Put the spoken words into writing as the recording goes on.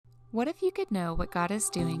What if you could know what God is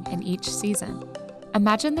doing in each season?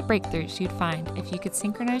 Imagine the breakthroughs you'd find if you could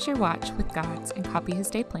synchronize your watch with God's and copy His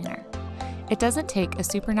day planner. It doesn't take a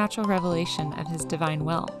supernatural revelation of His divine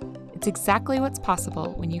will. It's exactly what's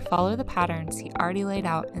possible when you follow the patterns He already laid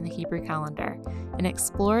out in the Hebrew calendar and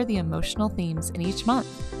explore the emotional themes in each month.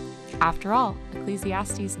 After all,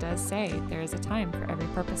 Ecclesiastes does say there is a time for every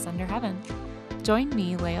purpose under heaven. Join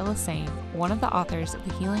me, Leah Lassane, one of the authors of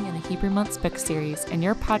the Healing in the Hebrew Months book series, and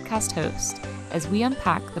your podcast host, as we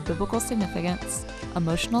unpack the biblical significance,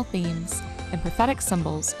 emotional themes, and prophetic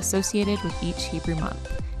symbols associated with each Hebrew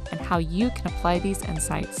month, and how you can apply these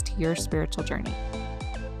insights to your spiritual journey.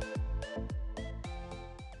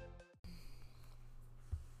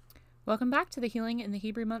 Welcome back to the Healing in the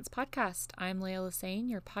Hebrew Months podcast. I'm Leah Lassane,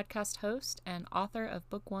 your podcast host and author of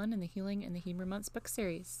Book 1 in the Healing in the Hebrew Months book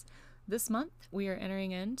series. This month, we are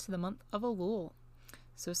entering into the month of Elul.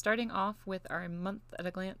 So starting off with our month at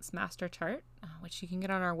a glance master chart, which you can get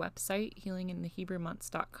on our website,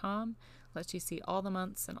 healinginthehebrewmonths.com, lets you see all the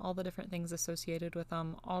months and all the different things associated with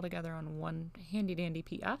them all together on one handy-dandy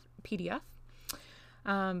PDF.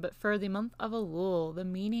 But for the month of Elul, the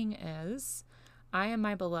meaning is, I am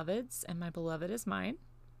my beloved's, and my beloved is mine.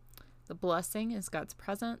 The blessing is God's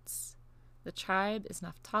presence. The tribe is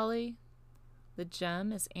Naphtali. The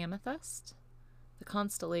gem is amethyst. The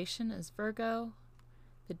constellation is Virgo.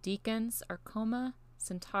 The deacons are Coma,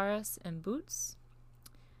 Centaurus, and Boots.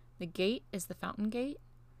 The gate is the fountain gate.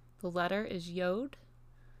 The letter is Yod.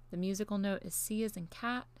 The musical note is C as in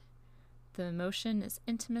cat. The emotion is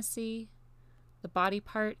intimacy. The body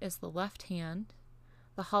part is the left hand.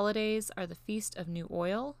 The holidays are the Feast of New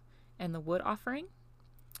Oil and the wood offering.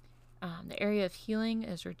 The area of healing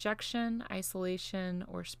is rejection, isolation,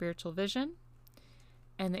 or spiritual vision.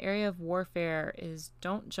 And the area of warfare is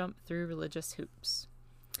don't jump through religious hoops.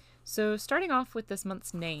 So starting off with this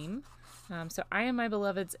month's name, so I am my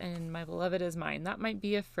beloved's and my beloved is mine. That might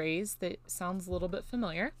be a phrase that sounds a little bit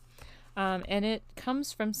familiar. And it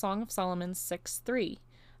comes from Song of Solomon 6:3.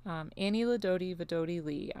 Ani Ladodi Vadodi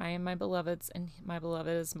Li. I am my beloved's and my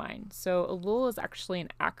beloved is mine. So Elul is actually an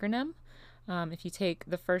acronym. If you take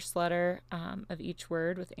the first letter of each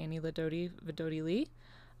word with Ani Ladodi Vadodi Li,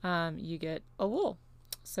 you get Elul.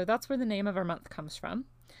 So that's where the name of our month comes from.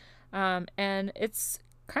 And it's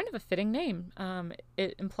kind of a fitting name.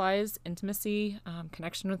 It implies intimacy,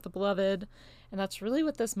 connection with the beloved, and that's really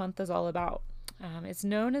what this month is all about. It's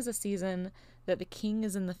known as a season that the king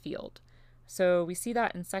is in the field. So we see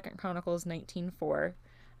that in 2 Chronicles 19:4.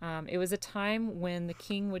 It was a time when the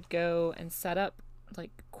king would go and set up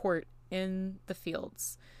like court in the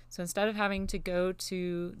fields. So instead of having to go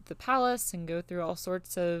to the palace and go through all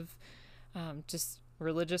sorts of just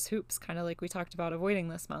religious hoops, kind of like we talked about avoiding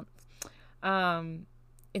this month,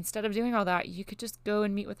 instead of doing all that, you could just go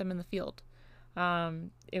and meet with them in the field.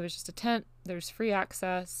 It was just a tent. There's free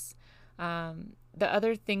access. The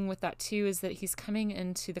other thing with that too is that he's coming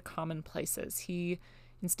into the common places.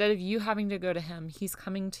 Instead of you having to go to him, he's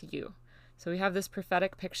coming to you. So we have this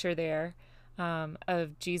prophetic picture there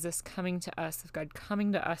of Jesus coming to us, of God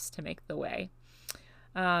coming to us to make the way.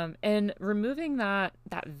 And removing that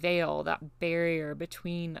veil, that barrier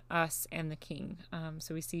between us and the king.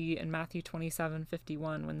 So we see in Matthew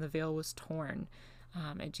 27:51, when the veil was torn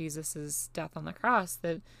at Jesus's death on the cross,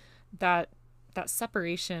 that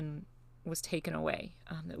separation was taken away,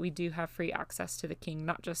 that we do have free access to the king,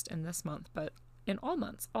 not just in this month, but in all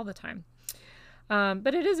months, all the time.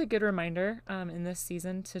 But it is a good reminder in this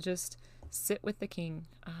season to just sit with the king,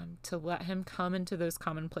 to let him come into those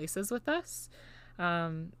common places with us,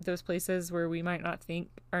 those places where we might not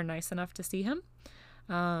think are nice enough to see him.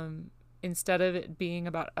 Instead of it being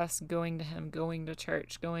about us going to him, going to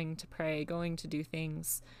church, going to pray, going to do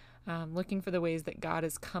things, looking for the ways that God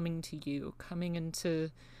is coming to you, coming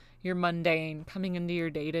into your mundane, coming into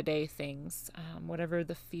your day-to-day things, whatever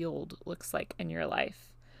the field looks like in your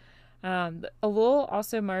life. Elul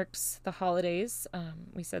also marks the holidays.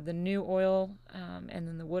 We said the new oil, and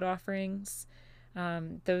then the wood offerings. We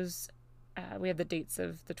have the dates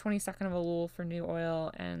of the 22nd of Elul for new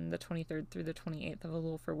oil and the 23rd through the 28th of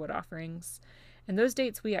Elul for wood offerings. And those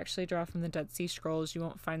dates we actually draw from the Dead Sea Scrolls. You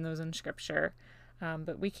won't find those in Scripture,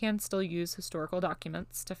 but we can still use historical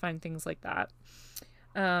documents to find things like that.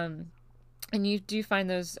 And you do find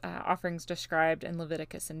those offerings described in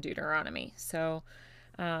Leviticus and Deuteronomy. So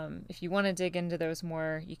if you want to dig into those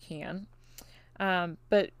more, you can.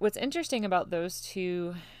 But what's interesting about those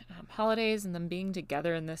two holidays and them being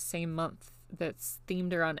together in this same month that's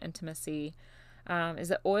themed around intimacy is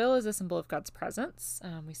that oil is a symbol of God's presence.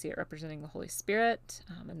 We see it representing the Holy Spirit,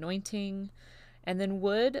 anointing, And then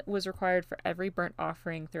wood was required for every burnt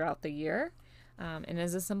offering throughout the year, and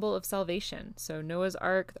is a symbol of salvation. So Noah's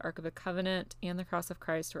Ark, the Ark of the Covenant, and the cross of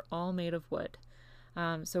Christ were all made of wood.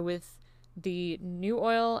 So with the new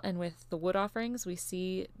oil and with the wood offerings, we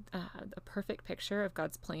see a perfect picture of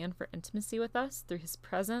God's plan for intimacy with us through his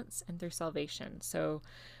presence and through salvation. So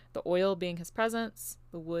the oil being his presence,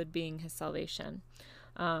 the wood being his salvation.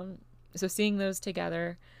 So seeing those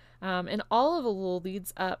together, and all of Elul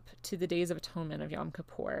leads up to the Days of Atonement of Yom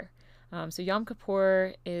Kippur. So Yom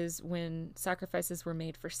Kippur is when sacrifices were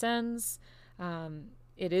made for sins.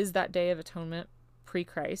 It is that Day of Atonement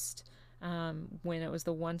pre-Christ, when it was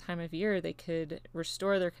the one time of year they could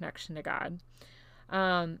restore their connection to God.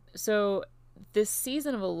 So this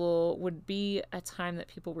season of Elul would be a time that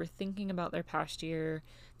people were thinking about their past year.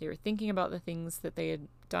 They were thinking about the things that they had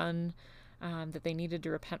done, that they needed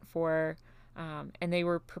to repent for, and they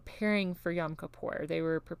were preparing for Yom Kippur. They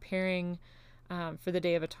were preparing for the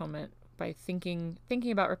Day of Atonement by thinking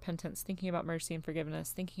about repentance, thinking about mercy and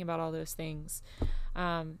forgiveness, thinking about all those things.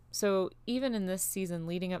 So even in this season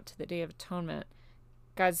leading up to the Day of Atonement,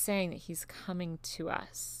 God's saying that he's coming to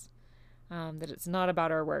us, that it's not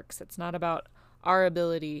about our works. It's not about our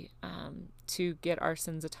ability to get our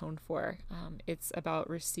sins atoned for. It's about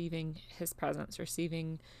receiving his presence,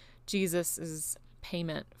 receiving Jesus's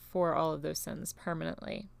payment for all of those sins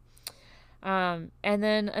permanently. And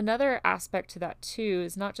then another aspect to that too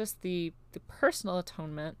is not just the personal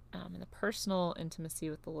atonement and the personal intimacy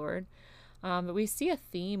with the Lord, but we see a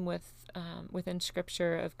theme within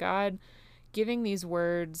Scripture of God giving these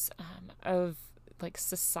words of like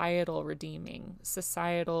societal redeeming,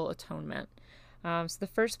 societal atonement. So the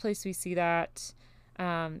first place we see that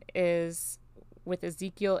is with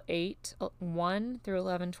Ezekiel 8:1 through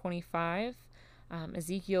 11:25.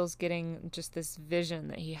 Ezekiel's getting just this vision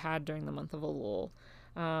that he had during the month of Elul.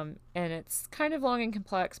 And it's kind of long and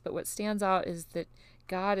complex, but what stands out is that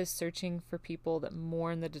God is searching for people that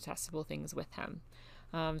mourn the detestable things with him.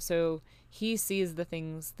 So he sees the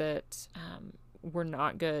things that were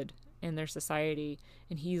not good in their society,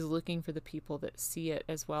 and he's looking for the people that see it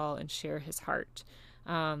as well and share his heart.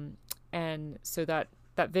 And so that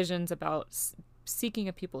vision's about seeking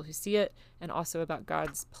a people who see it, and also about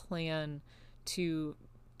God's plan to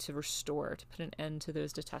restore, to put an end to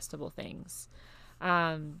those detestable things.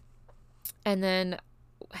 And then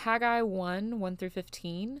Haggai 1 through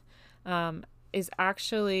 15 is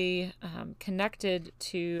actually connected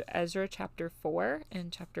to Ezra chapter 4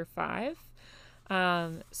 and chapter 5.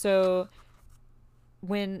 So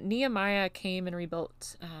when Nehemiah came and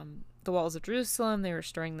rebuilt the walls of Jerusalem, they were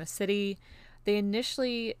restoring the city, they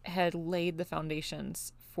initially had laid the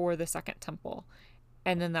foundations for the second temple,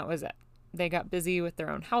 and then that was it. They got busy with their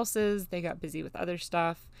own houses, they got busy with other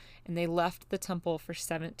stuff, and they left the temple for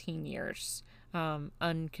 17 years,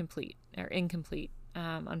 incomplete,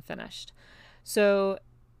 unfinished. So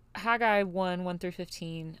Haggai 1 through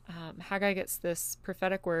 15, Haggai gets this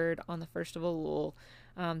prophetic word on the first of Elul,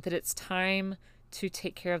 that it's time to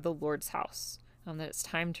take care of the Lord's house, that it's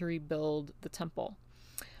time to rebuild the temple.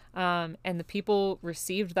 And the people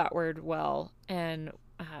received that word well, and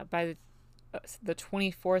by the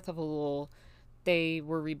 24th of Elul, they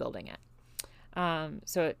were rebuilding it.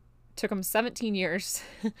 So it took them 17 years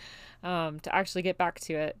to actually get back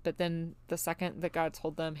to it. But then the second that God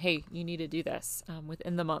told them, hey, you need to do this,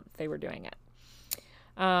 within the month, they were doing it.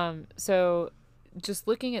 So just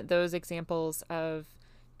looking at those examples of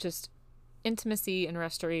just intimacy and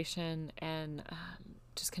restoration and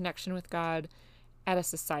just connection with God at a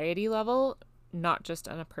society level, not just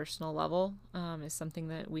on a personal level, is something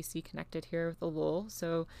that we see connected here with Elul.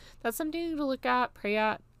 So that's something to look at, pray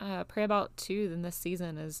about too in this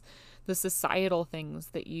season, is the societal things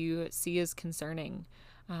that you see as concerning.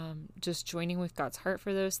 Just joining with God's heart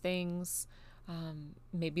for those things.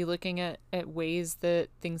 Maybe looking at ways that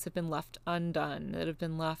things have been left undone, that have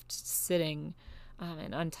been left sitting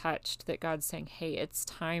and untouched, that God's saying, hey, it's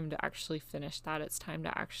time to actually finish that. It's time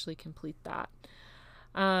to actually complete that.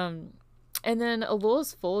 And then Elul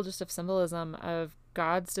is full just of symbolism of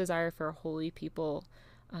God's desire for a holy people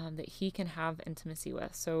that he can have intimacy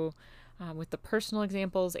with. So with the personal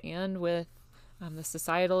examples and with the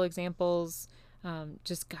societal examples,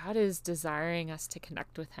 just God is desiring us to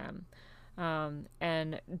connect with him,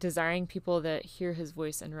 and desiring people that hear his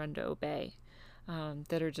voice and run to obey,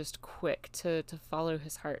 that are just quick to follow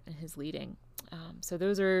his heart and his leading. So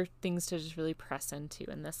those are things to just really press into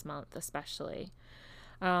in this month especially.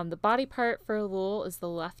 The body part for Elul is the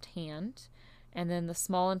left hand, and then the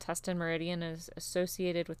small intestine meridian is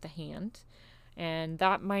associated with the hand. And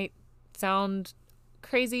that might sound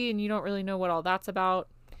crazy and you don't really know what all that's about.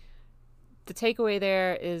 the takeaway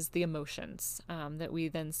there is the emotions that we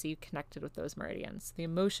then see connected with those meridians. The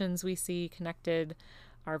emotions we see connected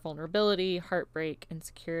are vulnerability, heartbreak,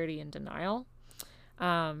 insecurity, and denial.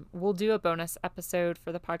 We'll do a bonus episode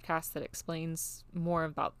for the podcast that explains more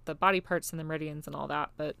about the body parts and the meridians and all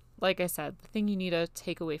that. But like I said, the thing you need to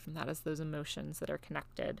take away from that is those emotions that are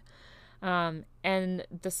connected. And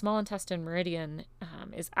the small intestine meridian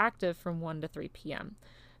is active from 1 to 3 p.m.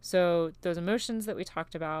 So those emotions that we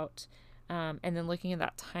talked about, and then looking at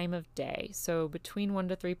that time of day. So between 1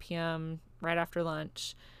 to 3 p.m., right after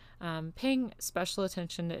lunch, paying special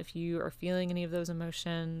attention to if you are feeling any of those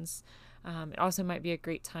emotions. It also might be a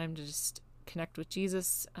great time to just connect with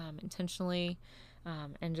Jesus intentionally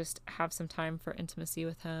and just have some time for intimacy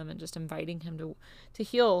with him and just inviting him to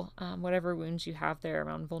heal whatever wounds you have there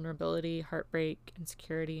around vulnerability, heartbreak,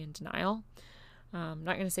 insecurity, and denial. I'm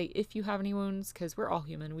not going to say if you have any wounds, because we're all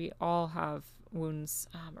human. We all have wounds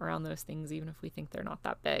around those things, even if we think they're not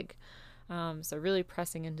that big. So really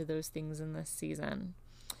pressing into those things in this season.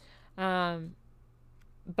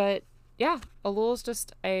 But yeah, Elul is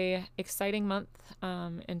just a exciting month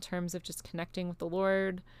in terms of just connecting with the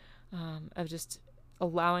Lord, of just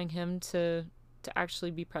allowing him to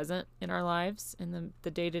actually be present in our lives, in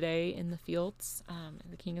the day-to-day, in the fields.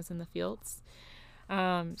 The King is in the fields.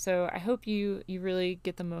 So I hope you really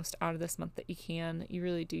get the most out of this month that you can. You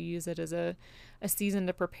really do use it as a season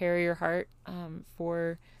to prepare your heart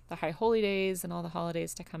for the high holy days and all the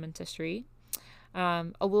holidays to come in Tishri.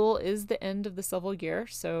 Elul is the end of the civil year,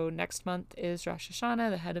 so next month is Rosh Hashanah,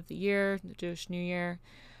 the head of the year, the Jewish New Year,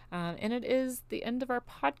 and it is the end of our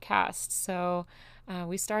podcast. So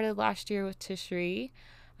we started last year with Tishri,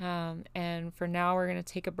 and for now we're going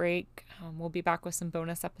to take a break. We'll be back with some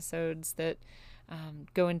bonus episodes that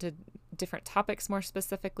go into different topics more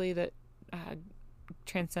specifically that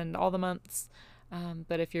transcend all the months.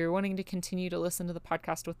 But if you're wanting to continue to listen to the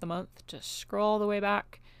podcast with the month, just scroll all the way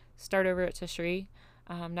back. Start over at Tishri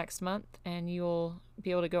next month, and you'll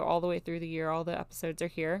be able to go all the way through the year. All the episodes are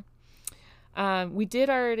here. We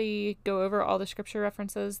did already go over all the scripture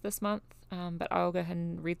references this month, but I'll go ahead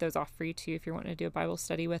and read those off for you too if you're wanting to do a Bible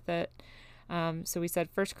study with it. So we said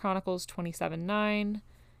 1 Chronicles 27:9,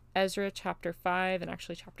 Ezra chapter 5, and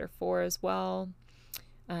actually chapter 4 as well.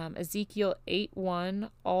 Ezekiel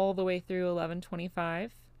 8:1 all the way through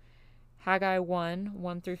 11:25. Haggai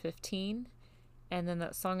 1:1 through 15. And then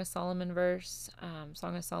that Song of Solomon verse,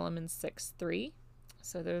 Song of Solomon 6:3.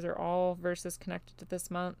 So those are all verses connected to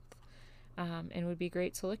this month and would be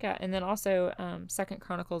great to look at. And then also 2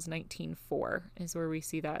 Chronicles 19:4 is where we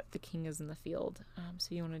see that the king is in the field.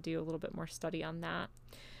 So you want to do a little bit more study on that.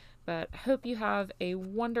 But I hope you have a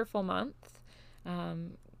wonderful month.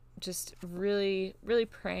 Just really, really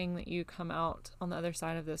praying that you come out on the other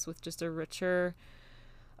side of this with just a richer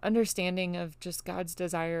understanding of just God's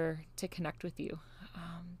desire to connect with you.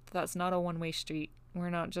 That's not a one-way street. We're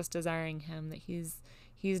not just desiring him, that he's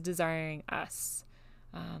desiring us.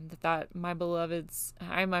 That my beloveds,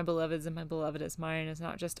 I am my beloveds and my beloved is mine is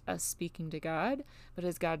not just us speaking to God, but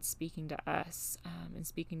is God speaking to us and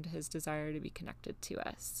speaking to his desire to be connected to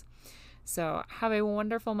us. So have a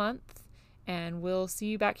wonderful month, and we'll see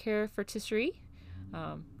you back here for Tishri.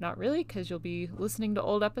 Not really, because you'll be listening to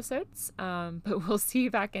old episodes, but we'll see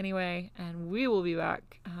you back anyway, and we will be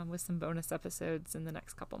back with some bonus episodes in the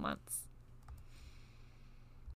next couple months.